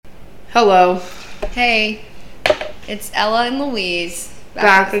Hello. Hey, it's Ella and Louise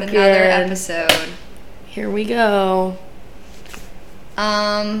Back with again. another episode. Here we go.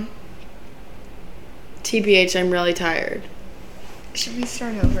 TBH, I'm really tired. Should we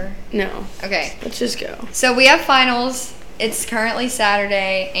start over? No. Okay. Let's just go. So we have finals. It's currently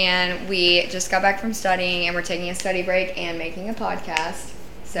Saturday, and we just got back from studying, and we're taking a study break and making a podcast.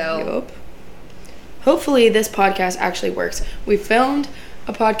 So. Yup. Hopefully this podcast actually works. We filmed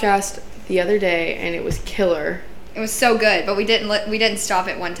a podcast the other day, and it was killer. It was so good, but we didn't stop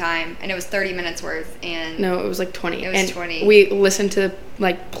it one time, and it was 30 minutes worth. And no, it was like 20. It was 20. We listened to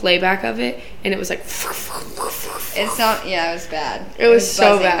like playback of it, and it was like. It's not. Yeah, it was bad. It was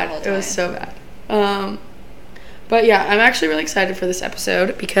so bad. It was so bad. But yeah, I'm actually really excited for this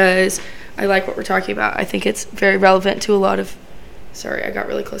episode because I like what we're talking about. I think it's very relevant to a lot of. Sorry, I got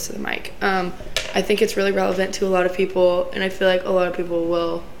really close to the mic. I think it's really relevant to a lot of people, and I feel like a lot of people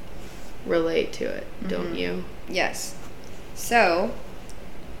will relate to it, don't you? Yes. So,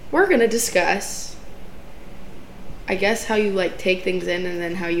 we're going to discuss, I guess, how you, like, take things in and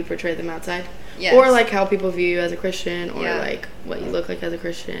then how you portray them outside. Yes. Or, like, how people view you as a Christian or, Yeah. like, what you look like as a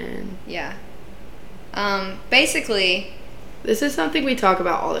Christian. Yeah. Basically... This is something we talk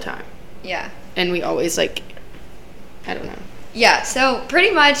about all the time. Yeah. And we always, like, I don't know. Yeah, so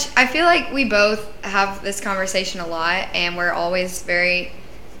pretty much, I feel like we both have this conversation a lot, and we're always very,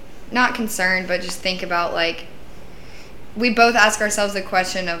 not concerned, but just think about, like, we both ask ourselves the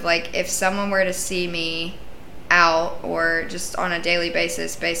question of, like, if someone were to see me out or just on a daily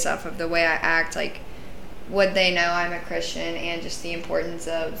basis based off of the way I act, like, would they know I'm a Christian, and just the importance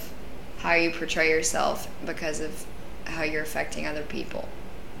of how you portray yourself because of how you're affecting other people.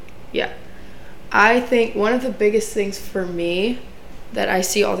 Yeah. I think one of the biggest things for me that I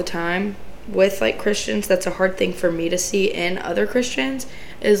see all the time with, like, Christians, that's a hard thing for me to see in other Christians,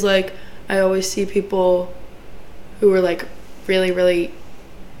 is, like, I always see people who are, like, really, really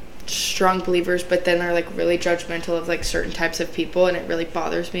strong believers, but then are, like, really judgmental of, like, certain types of people, and it really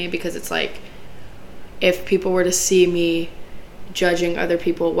bothers me because it's, like, if people were to see me judging other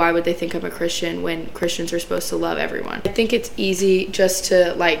people, why would they think I'm a Christian when Christians are supposed to love everyone? I think it's easy just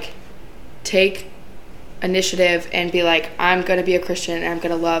to, like, take initiative and be like, I'm going to be a Christian and I'm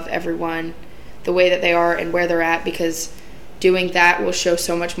going to love everyone the way that they are and where they're at, because doing that will show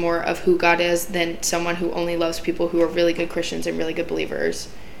so much more of who God is than someone who only loves people who are really good Christians and really good believers.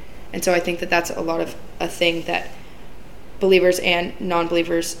 And so I think that that's a lot of a thing that believers and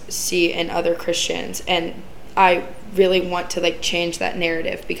non-believers see in other Christians, and I really want to, like, change that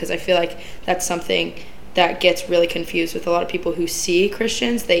narrative because I feel like that's something that gets really confused with a lot of people who see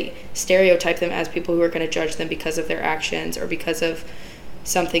Christians. They stereotype them as people who are going to judge them because of their actions or because of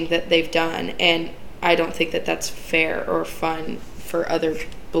something that they've done. And I don't think that that's fair or fun for other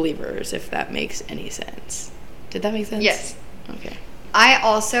believers, if that makes any sense. Did that make sense? Yes. Okay. I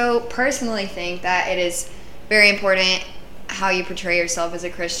also personally think that it is very important how you portray yourself as a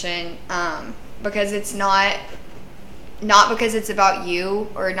Christian, because it's not because it's about you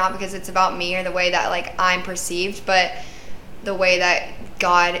or not because it's about me or the way that, like, I'm perceived, but the way that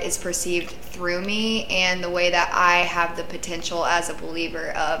God is perceived through me and the way that I have the potential as a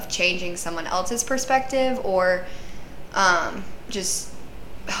believer of changing someone else's perspective or just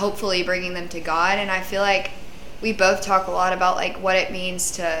hopefully bringing them to God. And I feel like we both talk a lot about, like, what it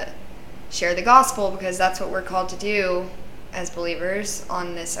means to share the gospel, because that's what we're called to do as believers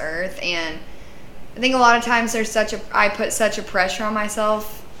on this earth. And I think a lot of times I put such a pressure on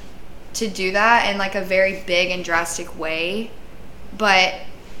myself to do that in, like, a very big and drastic way, but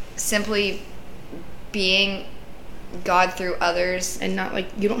simply being God through others. And not, like,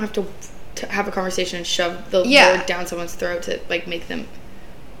 you don't have to have a conversation and shove the word down someone's throat to, like, make them.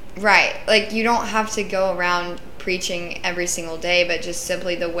 Right. Like, you don't have to go around preaching every single day, but just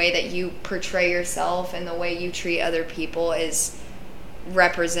simply the way that you portray yourself and the way you treat other people is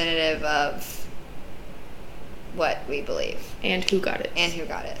representative of what we believe. And who God is. And who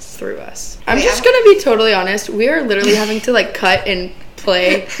God is. Through us. I'm just going to be totally honest. We are literally having to, like, cut and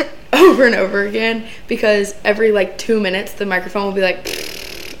play over and over again because every, like, 2 minutes the microphone will be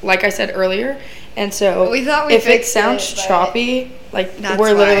like I said earlier. And so we thought if it sounds choppy, like,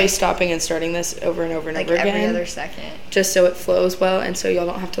 we're literally stopping and starting this over and over and over again. Like every other second. Just so it flows well and so y'all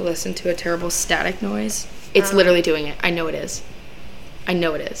don't have to listen to a terrible static noise. It's literally doing it. I know it is. I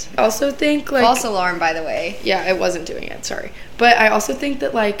also think, like... False alarm, by the way. Yeah, it wasn't doing it. Sorry. But I also think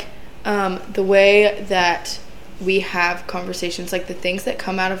that, like, the way that we have conversations, like, the things that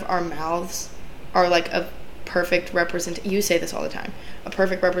come out of our mouths are, like, a perfect you say this all the time. A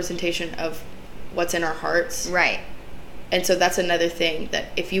perfect representation of what's in our hearts. Right. And so that's another thing, that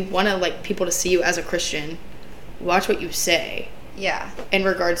if you want to, like, people to see you as a Christian, watch what you say. Yeah. In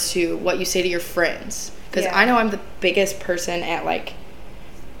regards to what you say to your friends. Because I know I'm the biggest person at, like,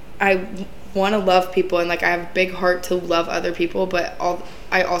 I want to love people, and, like, I have a big heart to love other people, but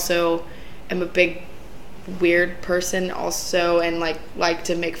I also am a big weird person also, and, like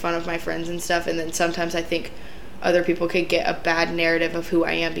to make fun of my friends and stuff. And then sometimes I think other people could get a bad narrative of who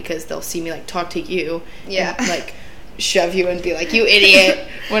I am because they'll see me, like, talk to you. Yeah. And, like, shove you and be like, you idiot,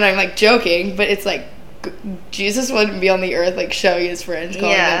 when I'm, like, joking. But it's like, Jesus wouldn't be on the earth, like, showing his friends,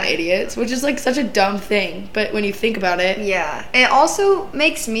 calling them idiots, which is, like, such a dumb thing. But when you think about it... Yeah. It also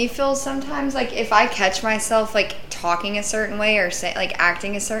makes me feel sometimes, like, if I catch myself, like, talking a certain way or,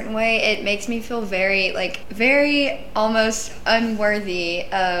 acting a certain way, it makes me feel very almost unworthy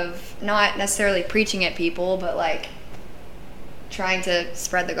of not necessarily preaching at people, but, like, trying to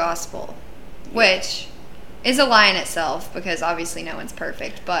spread the gospel. Which... is a lie in itself, because obviously no one's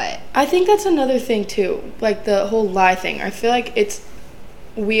perfect, but... I think that's another thing, too. Like, the whole lie thing. I feel like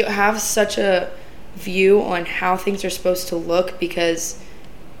we have such a view on how things are supposed to look because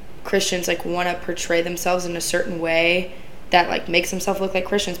Christians, like, want to portray themselves in a certain way that, like, makes themselves look like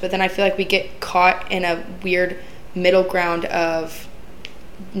Christians. But then I feel like we get caught in a weird middle ground of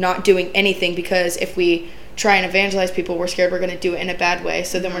not doing anything, because if we try and evangelize people, we're scared we're going to do it in a bad way.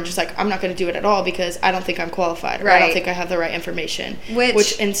 So then we're just like, I'm not going to do it at all because I don't think I'm qualified. Or I don't think I have the right information.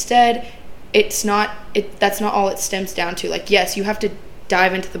 Which instead, that's not all it stems down to. Like, yes, you have to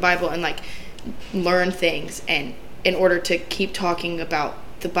dive into the Bible and, like, learn things, and in order to keep talking about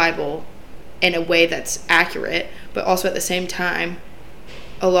the Bible in a way that's accurate. But also at the same time,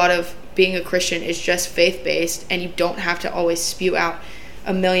 a lot of being a Christian is just faith-based, and you don't have to always spew out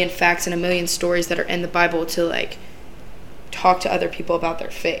a million facts and a million stories that are in the Bible to, like, talk to other people about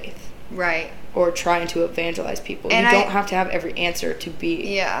their faith. Right. Or trying to evangelize people. And you don't have to have every answer to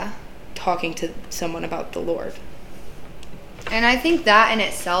be talking to someone about the Lord. And I think that in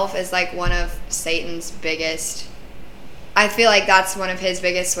itself is, like, one of Satan's biggest... I feel like that's one of his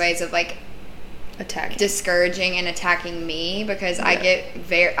biggest ways of, like... attacking. Discouraging and attacking me, because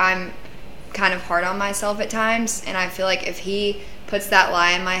I'm kind of hard on myself at times, and I feel like if he puts that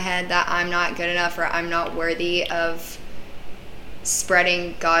lie in my head that I'm not good enough or I'm not worthy of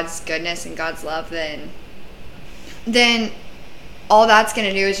spreading God's goodness and God's love, then all that's going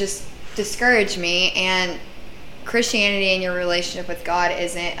to do is just discourage me. And Christianity and your relationship with God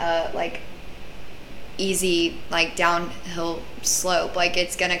isn't a, like, easy, like, downhill slope. Like,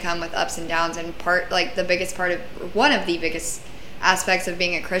 it's going to come with ups and downs, and one of the biggest aspects of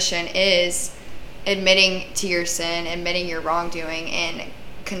being a Christian is admitting to your sin, admitting your wrongdoing, and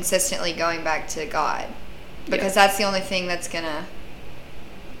consistently going back to God, because that's the only thing that's gonna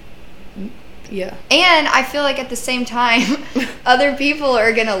and I feel like at the same time other people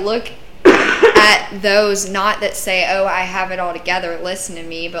are gonna look at those, not that say, oh, I have it all together, listen to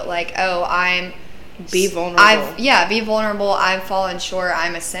me, but like, oh, be vulnerable. Be vulnerable. I've fallen short.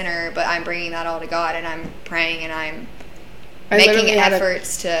 I'm a sinner, but I'm bringing that all to God, and I'm praying, and I'm making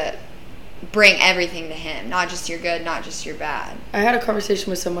efforts to bring everything to him, not just your good, not just your bad. I had a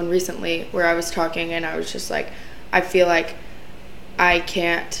conversation with someone recently where I was talking, and I was just like, I feel like I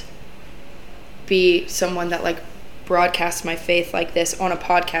can't be someone that, like, broadcasts my faith like this on a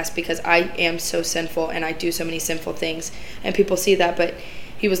podcast because I am so sinful and I do so many sinful things, and people see that. But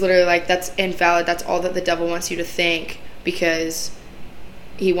he was literally like, that's invalid. That's all that the devil wants you to think, because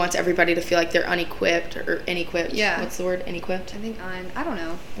he wants everybody to feel like they're unequipped or inequipped. Yeah. What's the word? Inequipped? I think I don't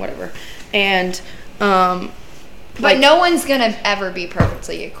know. Whatever. And, but like, no one's going to ever be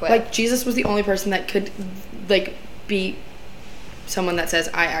perfectly equipped. Like, Jesus was the only person that could, like, be someone that says,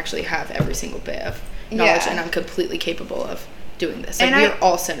 I actually have every single bit of knowledge and I'm completely capable of doing this. Like, we're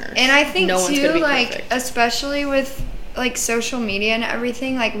all sinners. And I think, no one's too, gonna be like, perfect. especially with, like, social media and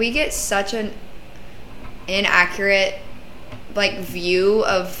everything, like, we get such an inaccurate, like, view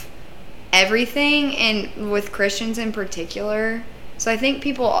of everything, and with Christians in particular. So I think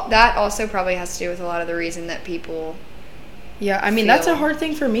that also probably has to do with a lot of the reason that people that's a hard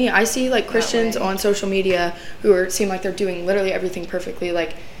thing for me. I see, like, Christians on social media who seem like they're doing literally everything perfectly.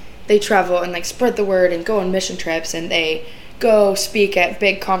 Like, they travel and, like, spread the word and go on mission trips, and they go speak at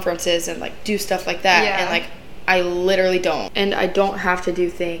big conferences and, like, do stuff like that. And, like, I literally don't. And I don't have to do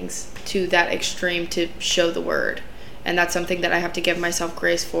things to that extreme to show the word. And that's something that I have to give myself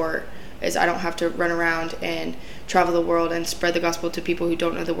grace for, is I don't have to run around and travel the world and spread the gospel to people who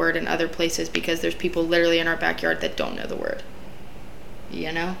don't know the word in other places, because there's people literally in our backyard that don't know the word.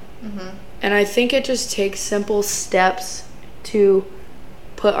 You know? Mm-hmm. And I think it just takes simple steps to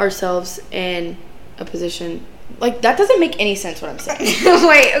put ourselves in a position Like, that doesn't make any sense what I'm saying.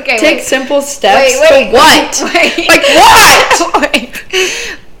 Wait, okay. Take simple steps. Wait, for what? Wait. Like, what?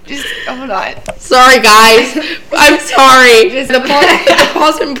 Wait. Just hold on. Sorry, guys. I'm sorry. The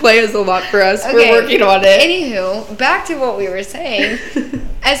pause and play is a lot for us. Okay. We're working on it. Anywho, back to what we were saying.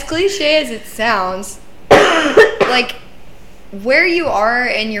 As cliche as it sounds, like, where you are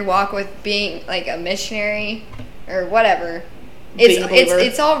in your walk with being, like, a missionary or whatever,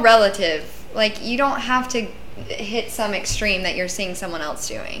 it's all relative. Like, you don't have to hit some extreme that you're seeing someone else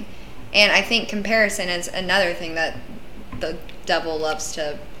doing. And I think comparison is another thing that the devil loves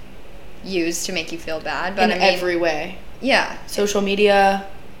to use to make you feel bad. But in every way. Yeah. Social media.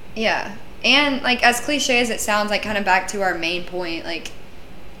 Yeah. And, like, as cliche as it sounds, like, kind of back to our main point, like,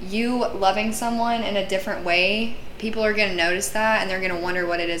 you loving someone in a different way, people are going to notice that, and they're going to wonder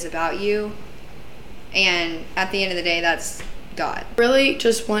what it is about you. And at the end of the day, that's God. Really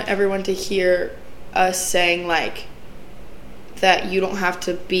just want everyone to hear us saying, like, that you don't have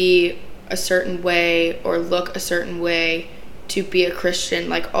to be a certain way or look a certain way to be a Christian.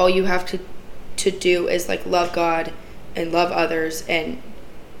 Like, all you have to do is, like, love God and love others, and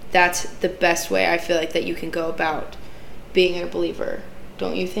that's the best way I feel like that you can go about being a believer.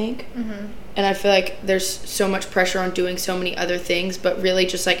 Don't you think? Mm-hmm. And I feel like there's so much pressure on doing so many other things, but really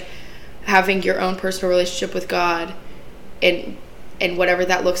just, like, having your own personal relationship with God and whatever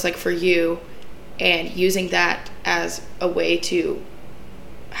that looks like for you, and using that as a way to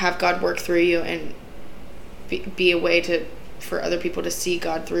have God work through you and be a way for other people to see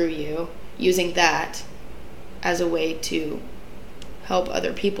God through you, using that as a way to help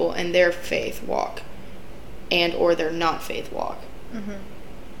other people in their faith walk and or their not faith walk. Mm-hmm.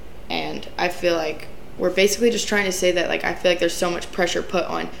 And I feel like we're basically just trying to say that, like, I feel like there's so much pressure put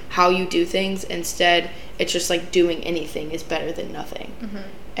on how you do things. Instead, it's just like doing anything is better than nothing. Mm-hmm.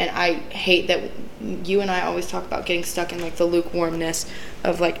 And I hate that you and I always talk about getting stuck in, like, the lukewarmness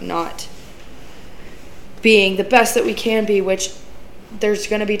of, like, not being the best that we can be, which there's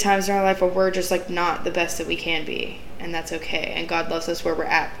going to be times in our life where we're just, like, not the best that we can be. And that's okay. And God loves us where we're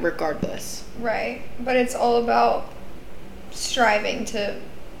at regardless. Right. But it's all about striving to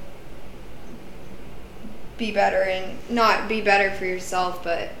be better, and not be better for yourself,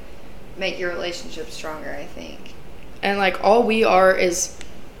 but make your relationship stronger, I think. And, like, all we are is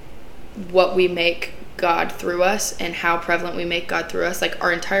what we make God through us, and how prevalent we make God through us. Like,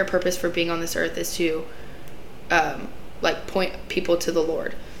 our entire purpose for being on this earth is to like, point people to the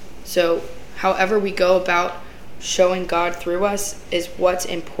Lord. So however we go about showing God through us is what's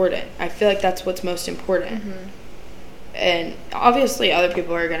important. I feel like that's what's most important. Mm-hmm. And obviously other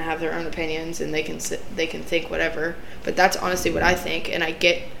people are going to have their own opinions, and they can think whatever, but that's honestly what I think. And I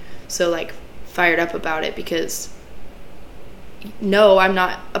get so, like, fired up about it because no, I'm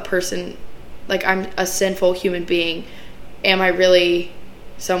not a person, like, I'm a sinful human being. Am I really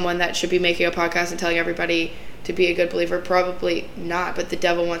someone that should be making a podcast and telling everybody to be a good believer? Probably not, but the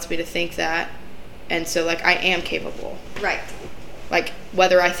devil wants me to think that. And so, like, I am capable. Right. Like,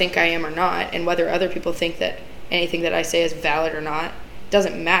 whether I think I am or not, and whether other people think that anything that I say is valid or not,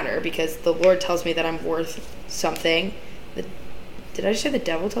 doesn't matter, because the Lord tells me that I'm worth something. Did I just say the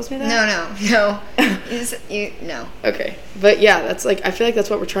devil tells me that? No. No. Okay. But yeah, that's, like, I feel like that's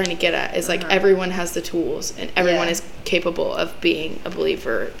what we're trying to get at, is, like, everyone has the tools, and everyone is capable of being a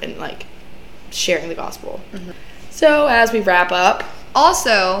believer and, like, sharing the gospel. Mm-hmm. So as we wrap up.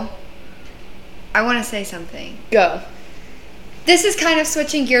 Also, I want to say something. Go. This is kind of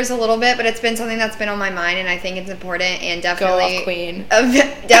switching gears a little bit, but it's been something that's been on my mind, and I think it's important and definitely... Go off, queen.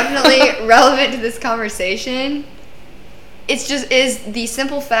 Definitely relevant to this conversation. It's just is the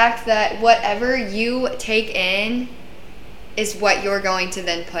simple fact that whatever you take in is what you're going to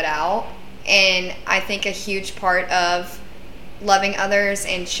then put out. And I think a huge part of loving others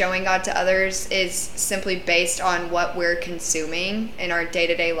and showing God to others is simply based on what we're consuming in our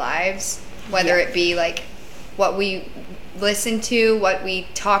day-to-day lives, whether it be, like, what we listen to, what we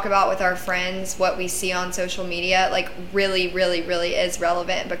talk about with our friends, what we see on social media. Like, really, really, really is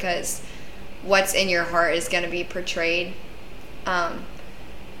relevant, because what's in your heart is going to be portrayed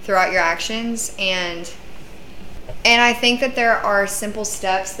throughout your actions. And I think that there are simple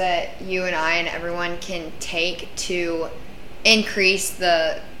steps that you and I and everyone can take to increase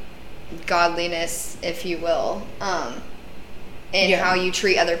the godliness, if you will, in how you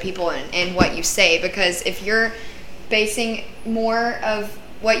treat other people and what you say. Because if you're basing more of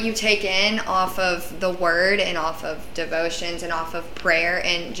what you take in off of the word and off of devotions and off of prayer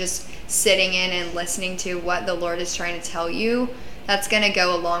and just sitting in and listening to what the Lord is trying to tell you, that's going to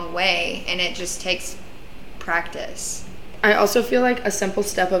go a long way. And it just takes practice. I also feel like a simple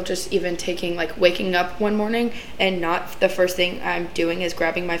step of just even taking, like, waking up one morning and not the first thing I'm doing is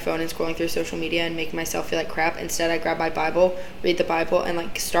grabbing my phone and scrolling through social media and making myself feel like crap. Instead, I grab my Bible, read the Bible, and,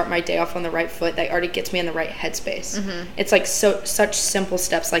 like, start my day off on the right foot. That already gets me in the right headspace. It's, like, such simple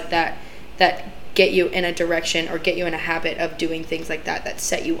steps like that get you in a direction or get you in a habit of doing things like that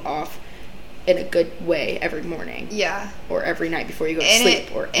set you off in a good way every morning. Yeah. Or every night before you go to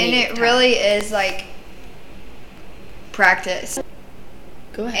sleep. And it really is, like, practice.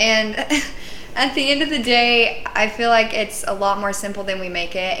 Go ahead. And at the end of the day, I feel like it's a lot more simple than we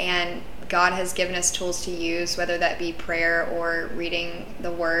make it, and God has given us tools to use, whether that be prayer or reading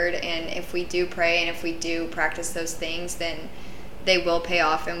the Word. And if we do pray and if we do practice those things, then they will pay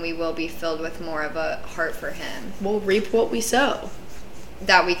off and we will be filled with more of a heart for Him. We'll reap what we sow.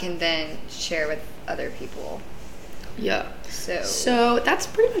 That we can then share with other people. Yeah. So that's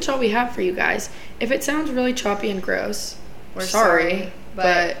pretty much all we have for you guys. If it sounds really choppy and gross, we're sorry.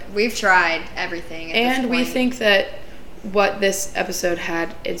 But we've tried everything. And we think that what this episode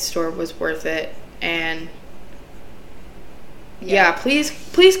had in store was worth it. And yeah, please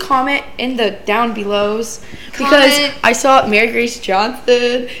comment in the down belows, because I saw Mary Grace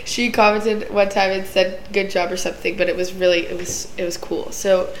Johnson. She commented one time and said "good job" or something, but it was cool.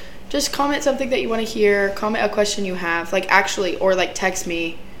 So just comment something that you want to hear. Comment a question you have, like, actually, or like text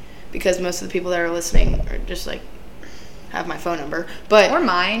me, because most of the people that are listening are just like have my phone number, but or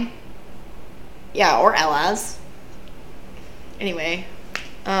mine. Yeah, or Ella's. Anyway,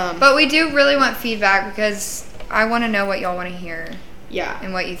 but we do really want feedback, because I want to know what y'all want to hear. Yeah.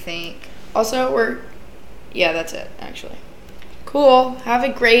 And what you think. Also, that's it, actually. Cool. Have a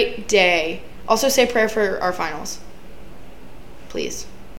great day. Also, say prayer for our finals. Please.